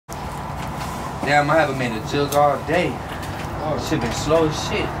Damn, I haven't made a jug all day. Oh, shit been slow as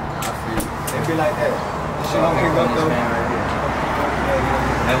shit. I feel you. It be like that. Shit don't pick up though.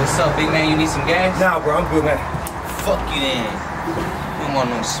 Hey, what's up, big man? You need some gas? Nah, bro, I'm good, man. Fuck you then. You don't want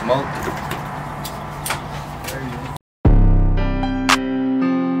no smoke.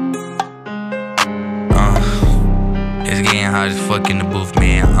 It's getting hot as fuck in the booth,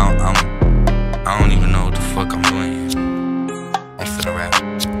 man. I don't even know what the fuck I'm doing here. I'm finna rap.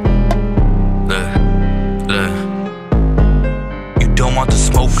 Look. You don't want the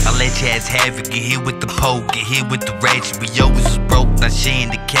smoke, I let your ass have it. Get hit with the poke, get hit with the ratchet. We always was broke, now she in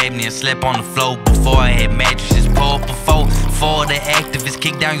the cabinet and slept on the floor. Before I had mattresses, pour up a four. For the activists,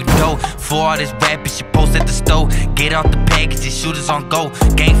 kick down your door. For all this rapping, shit post at the store. Get out the packages, shooters on go.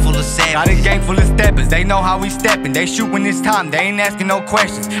 Gang full of savages. Got this gang full of steppers, they know how we steppin'. They shoot when it's time, they ain't asking no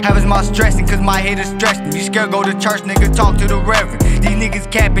questions. Having my stressing, cause my head is stressing. You scared, go to church, nigga, talk to the reverend. These niggas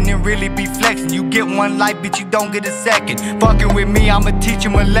capping and really be flexing. You get one life, bitch, you don't get a second. Fucking with me, I'ma teach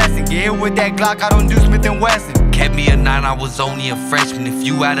him a lesson. Get hit with that Glock, I don't do Smith & Wesson. Kept me a 9, I was only a freshman. If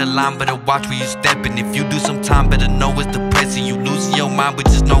you out of line, better watch where you steppin'. If you do some time, better know it's depressing. You losing your mind, but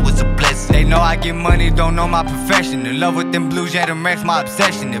just know it's a blessing. They know I get money, don't know my profession. In love with them blues, yeah, them wrecks my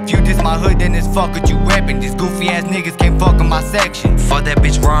obsession. If you diss my hood, then it's fuck what you reppin'. These goofy ass niggas can't fuck in my section. Fuck that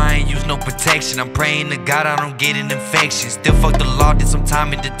bitch raw, I ain't use no protection. I'm praying to God I don't get an infection. Still fuck the law, did some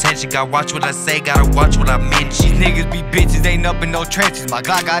time in detention. Gotta watch what I say, gotta watch what I mention. These niggas be bitches, ain't up in no trenches. My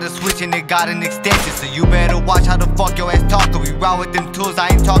Glock got a switch and it got an extension. So you better watch how the fuck your ass talk. Cause we ride with them tools, I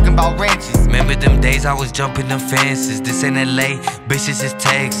ain't talking about wrenches. Remember them days I was jumping them fences. This ain't LA, bitches is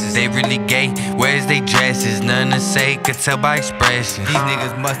Texas. They really gay, where's they dresses? Nothing to say, could tell by expression. These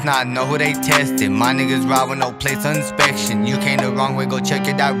niggas must not know who they tested. My niggas ride with no place of inspection. You came the wrong way, go check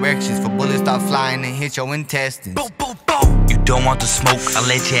your directions. For bullets start flying and hit your intestines. Boom, boom, boom. You don't want the smoke, I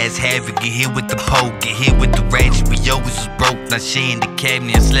let your ass have it. Get hit with the poke, get hit with the ratchet. We always was broke, now she in the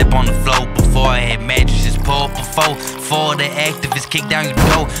cabinet and slept on the floor. Before I had mattresses, pour up a four. For the activists, kick down your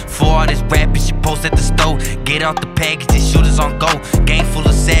door. For all this rapping, shit post at the store. Get out the packages, shooters on go. Gang full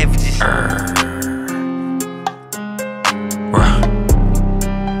of savages.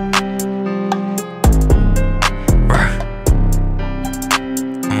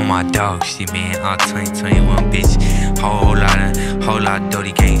 I'm on my dog shit, man. All 2021, bitch. Whole lot of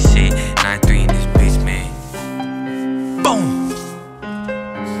dirty gang shit.